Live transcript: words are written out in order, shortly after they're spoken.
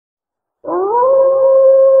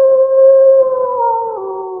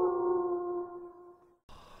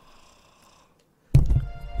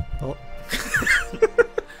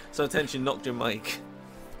so tension knocked your mic.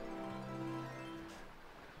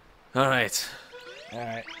 Alright.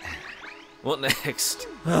 Alright. What next?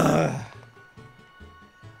 I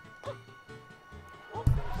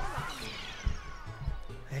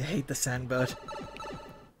hate the sandbird.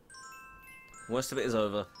 Worst of it is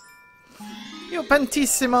over. Io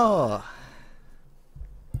pantissimo!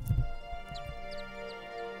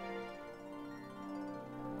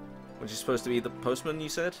 Which is supposed to be the postman, you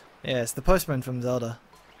said? Yeah, it's the postman from Zelda.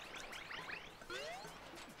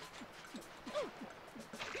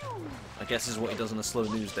 I guess is what he does on a slow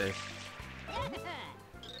news day.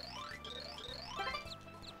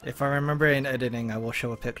 If I remember in editing, I will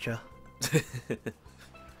show a picture.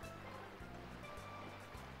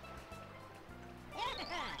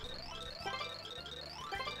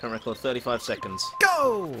 Current record 35 seconds.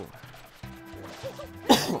 Go!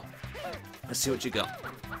 Let's see what you got.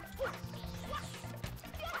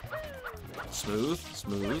 Smooth,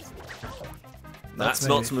 smooth. That's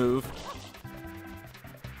not smooth.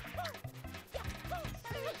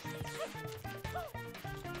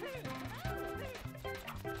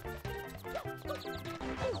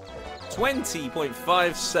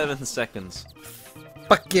 .57 seconds.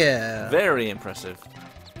 Fuck yeah! Very impressive.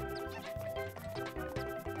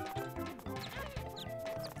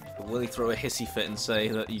 Will he throw a hissy fit and say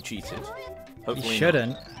that you cheated? Hopefully You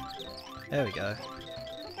shouldn't. There we go.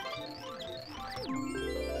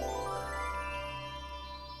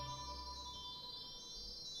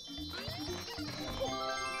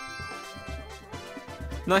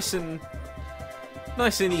 Nice and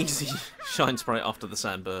easy shine sprite after the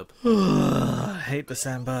sandburb. I hate the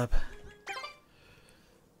sandburb.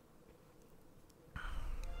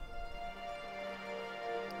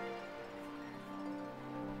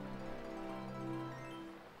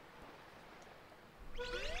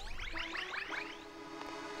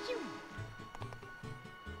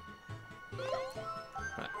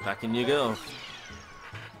 Right, back in you go.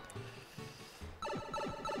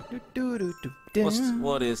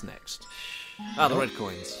 What is next? Ah, the red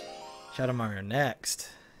coins. Shadow Mario next.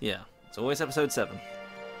 Yeah, it's always episode 7.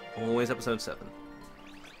 Always episode 7.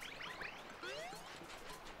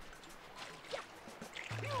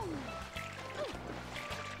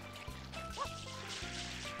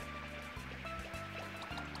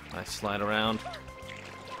 Nice slide around.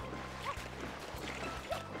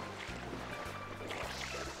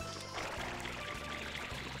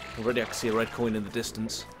 Already I can see a red coin in the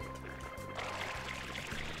distance.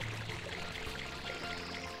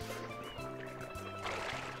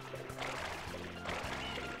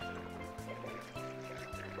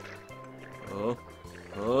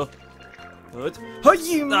 Good. Oh,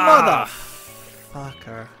 you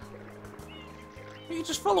motherfucker! You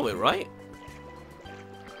just follow it, right?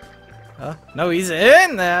 Huh? No, he's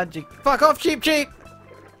in there! Fuck off, Cheep Cheep!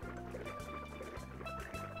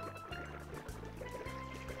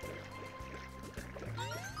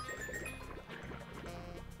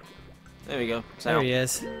 There we go. It's There out. he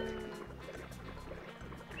is.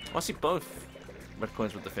 I see both red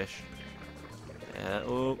coins with the fish. Yeah.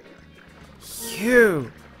 Oh.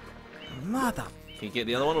 You mother. Can you get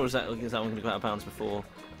the other one, or is that one going to go out of bounds before?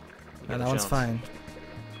 No, that one's fine.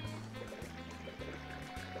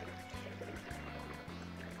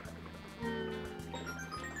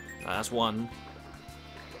 That's one.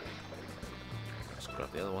 Let's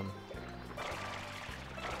grab the other one.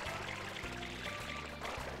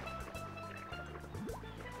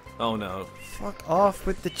 Oh no. Fuck off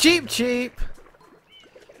with the Cheep Cheep!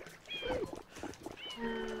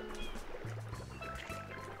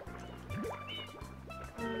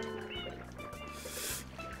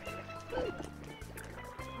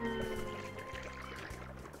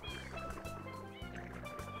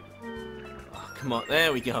 Oh, come on,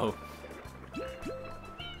 there we go.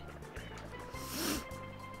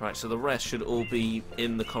 Right, so the rest should all be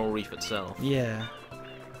in the coral reef itself. Yeah.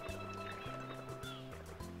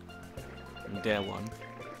 And dare one.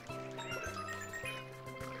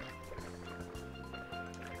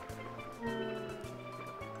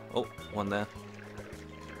 Oh, one there.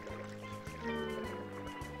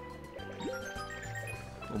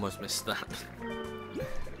 Almost missed that.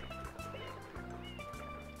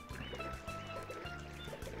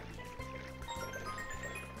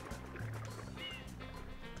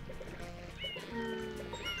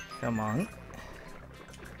 Come on.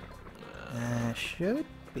 Should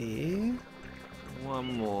be.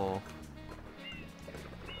 One more.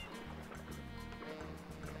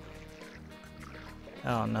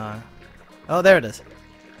 Oh no. Oh, there it is.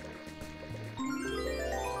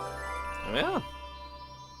 There we are.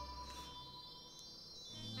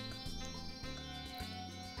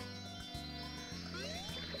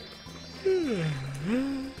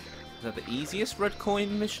 Is that the easiest red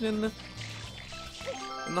coin mission in the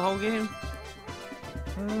whole game?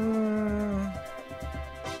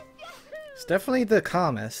 It's definitely the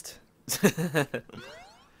calmest. The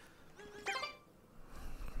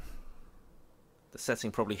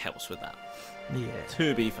setting probably helps with that. Yeah.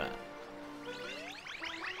 To be fair.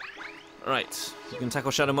 Right, you can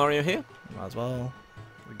tackle Shadow Mario here. Might as well.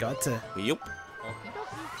 We got to. Yup.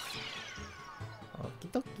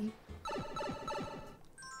 Okie dokie.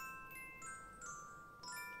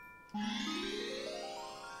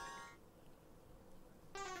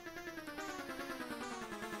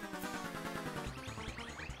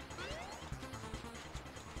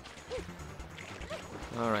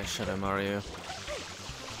 Alright, Shadow Mario.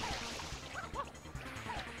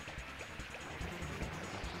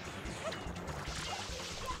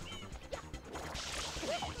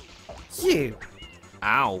 You.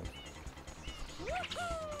 Ow.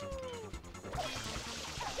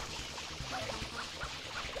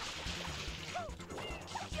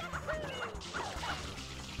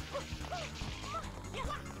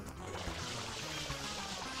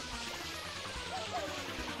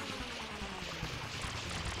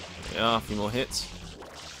 Yeah, a few more hits.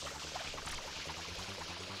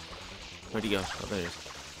 Where'd he go? Oh, there he is.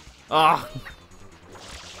 Ah!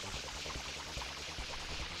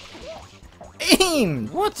 Aim!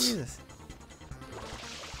 What? Jesus.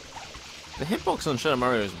 The hitbox on Shadow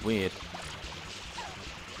Mario is weird.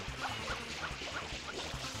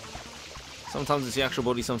 Sometimes it's the actual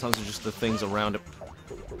body, sometimes it's just the things around it.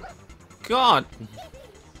 God!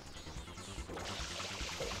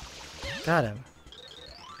 Got him.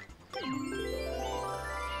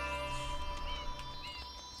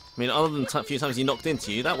 I mean, other than a few times he knocked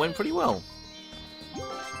into you, that went pretty well.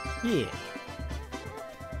 Yeah.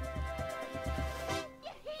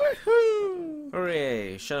 Woohoo!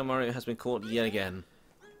 Hooray! Shadow Mario has been caught yet again.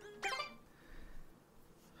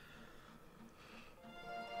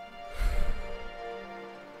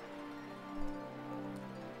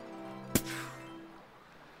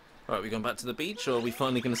 Alright, we going back to the beach, or are we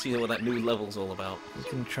finally going to see what that new level's all about? We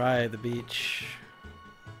can try the beach.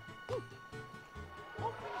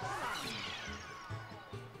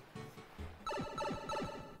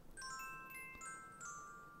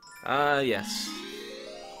 Yes.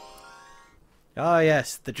 Oh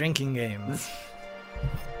yes, the drinking game.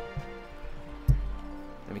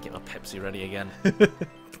 Let me get my Pepsi ready again.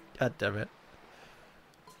 God damn it.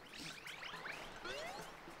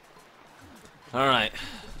 Alright.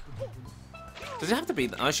 Does it have to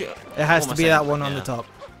be... Actually, It has to be that one on the top.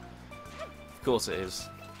 Of course it is.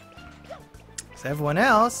 So everyone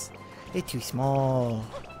else, they're too small.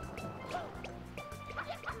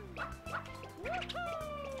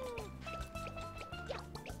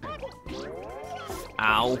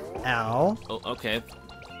 Ow. Ow. Oh, okay.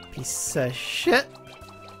 Piece of shit.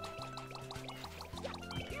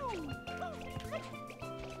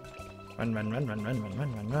 Run, run, run, run, run, run,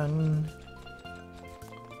 run, run, run.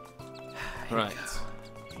 Right.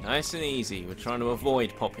 Nice and easy. We're trying to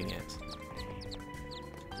avoid popping it.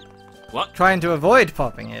 What? Trying to avoid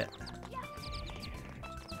popping it.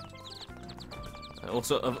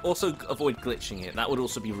 Also avoid glitching it. That would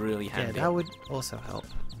also be really handy. Yeah, that would also help.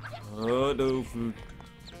 Oh, no food.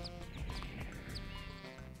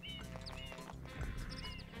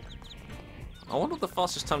 I wonder if the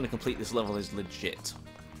fastest time to complete this level is legit.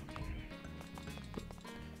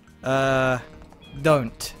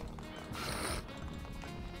 Don't.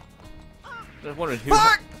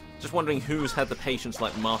 Just wondering who's had the patience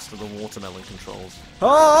like master the watermelon controls.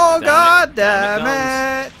 Oh, God damn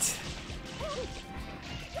damn it!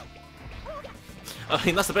 I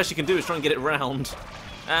mean, that's the best you can do is try and get it round.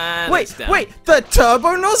 And Wait, it's down. wait, the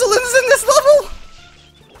turbo nozzle is in this level?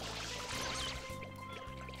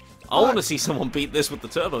 I want to see someone beat this with the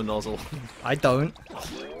turbo nozzle. I don't.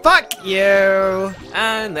 Fuck you!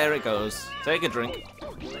 And there it goes. Take a drink.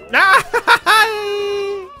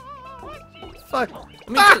 Fuck. I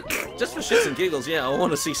mean, just for shits and giggles, yeah, I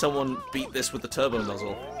want to see someone beat this with the turbo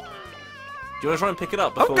nozzle. Do you want to try and pick it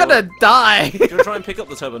up before... I'm gonna die! Do you want to try and pick up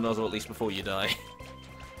the turbo nozzle at least before you die?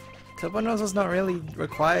 Turbo nozzle's not really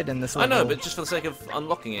required in this level. I know, but just for the sake of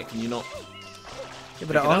unlocking it, can you not... Yeah,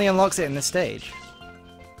 but it only unlocks it in this stage.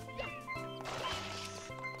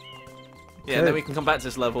 Yeah, and then we can come back to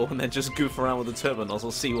this level and then just goof around with the turbo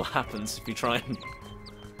nozzle, see what happens if you try and...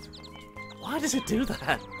 Why does it do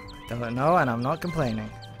that? Don't know, and I'm not complaining.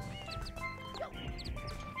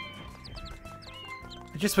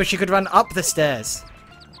 I just wish you could run up the stairs.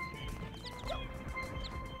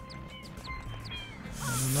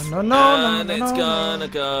 No, And it's gonna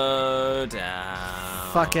go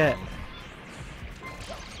down. Fuck it.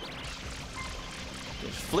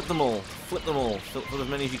 Flip them all. Flip them all. Flip as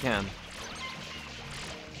many as you can.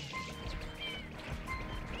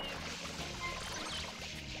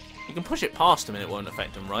 You can push it past them and it won't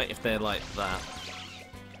affect them, right? If they're like that.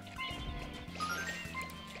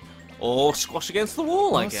 Or squash against the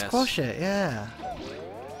wall, I guess. Squash it, yeah.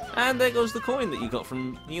 And there goes the coin that you got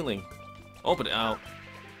from healing. Open it out.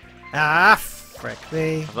 Ah, frick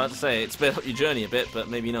me. I was about to say, it sped up your journey a bit, but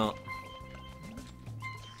maybe not.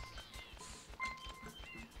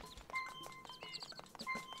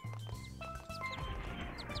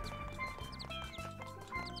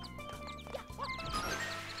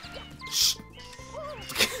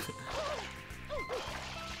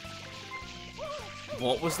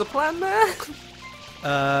 What was the plan there?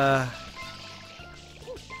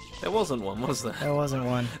 There wasn't one, was there? There wasn't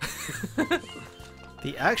one.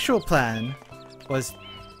 The actual plan was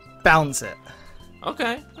bounce it.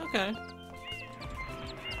 Okay, okay.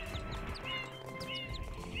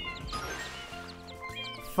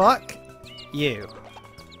 Fuck you.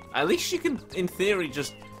 At least you can, in theory,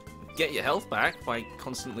 just get your health back by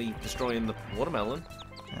constantly destroying the watermelon.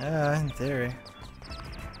 In theory.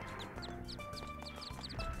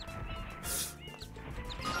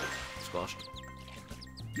 Squashed.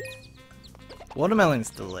 Watermelon's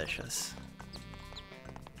delicious.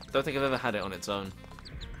 Don't think I've ever had it on its own.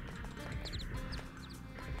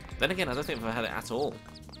 Then again, I don't think I've ever had it at all.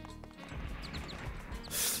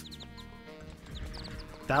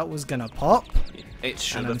 That was gonna pop. It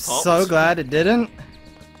should and have I'm popped. so glad it didn't.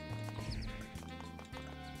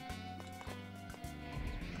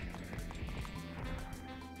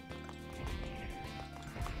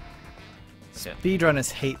 Yeah.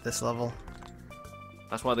 Speedrunners hate this level.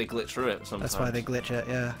 That's why they glitch through it sometimes. That's why they glitch it,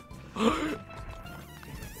 yeah.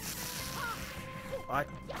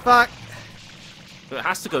 Fuck! So it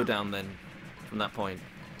has to go down then, from that point.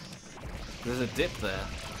 There's a dip there.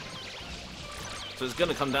 So it's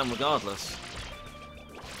gonna come down regardless.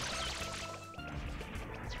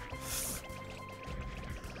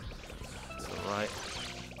 It's alright.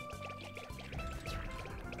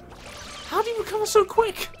 How do you recover so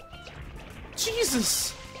quick?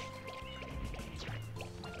 Jesus!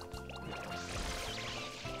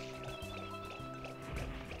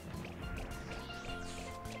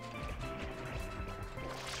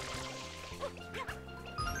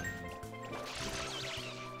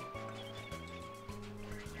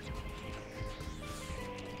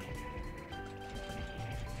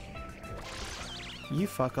 You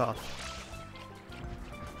fuck off.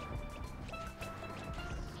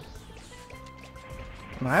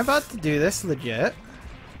 Am I about to do this legit?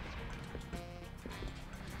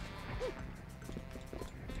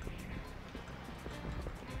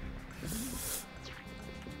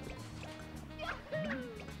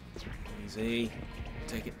 Easy.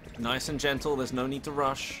 Take it nice and gentle, there's no need to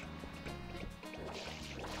rush.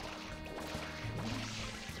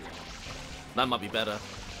 That might be better.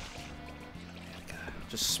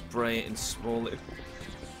 Just spray it and swirl it.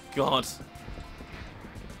 God.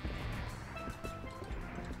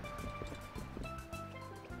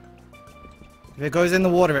 If it goes in the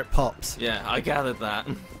water, it pops. Yeah, I gathered that.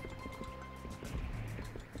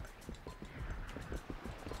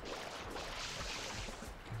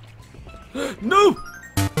 No!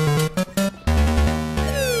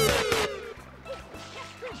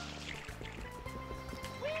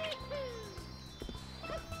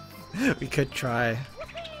 We could try.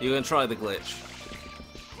 You're gonna try the glitch.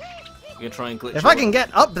 You're gonna try and glitch. If I can get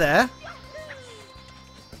up there.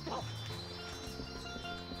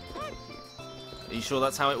 Are you sure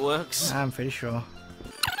that's how it works? I'm pretty sure.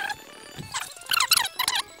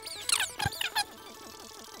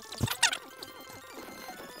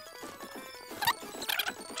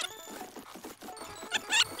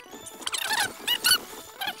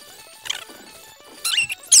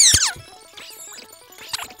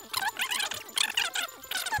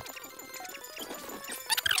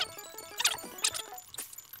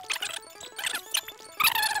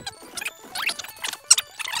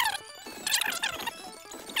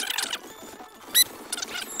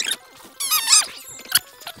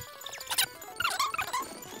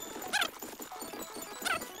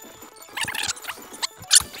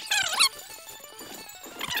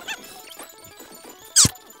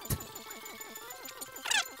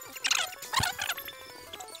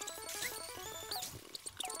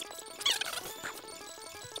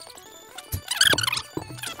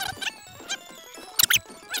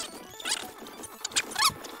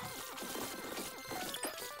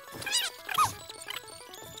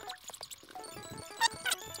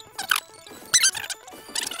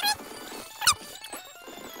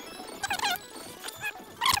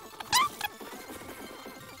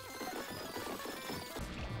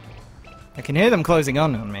 I can hear them closing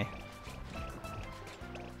on me.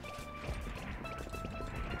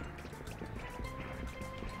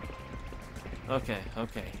 Okay,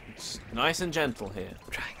 okay. It's nice and gentle here.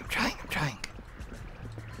 I'm trying.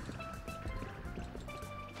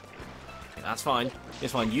 Okay, that's fine.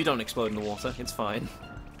 It's fine. You don't explode in the water. It's fine.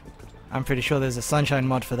 I'm pretty sure there's a sunshine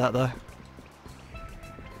mod for that, though.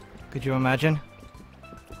 Could you imagine?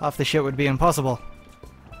 Half the shit would be impossible.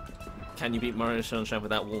 Can you beat Mario Sunshine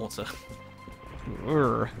without water?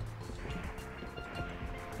 Urgh.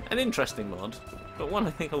 An interesting mod, but one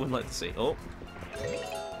I think I would like to see. Oh. Hey!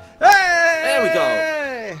 There we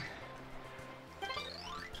go!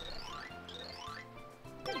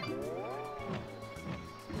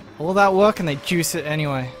 All that work and they juice it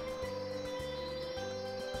anyway.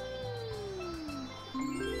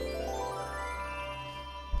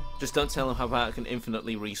 Just don't tell them how about it can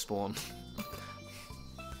infinitely respawn.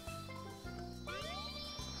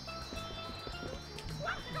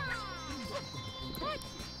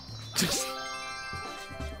 Just...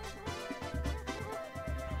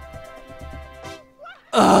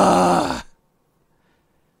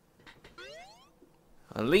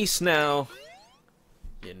 At least now,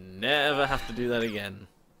 you never have to do that again.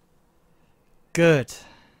 Good.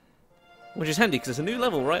 Which is handy, because there's a new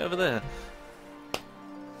level right over there.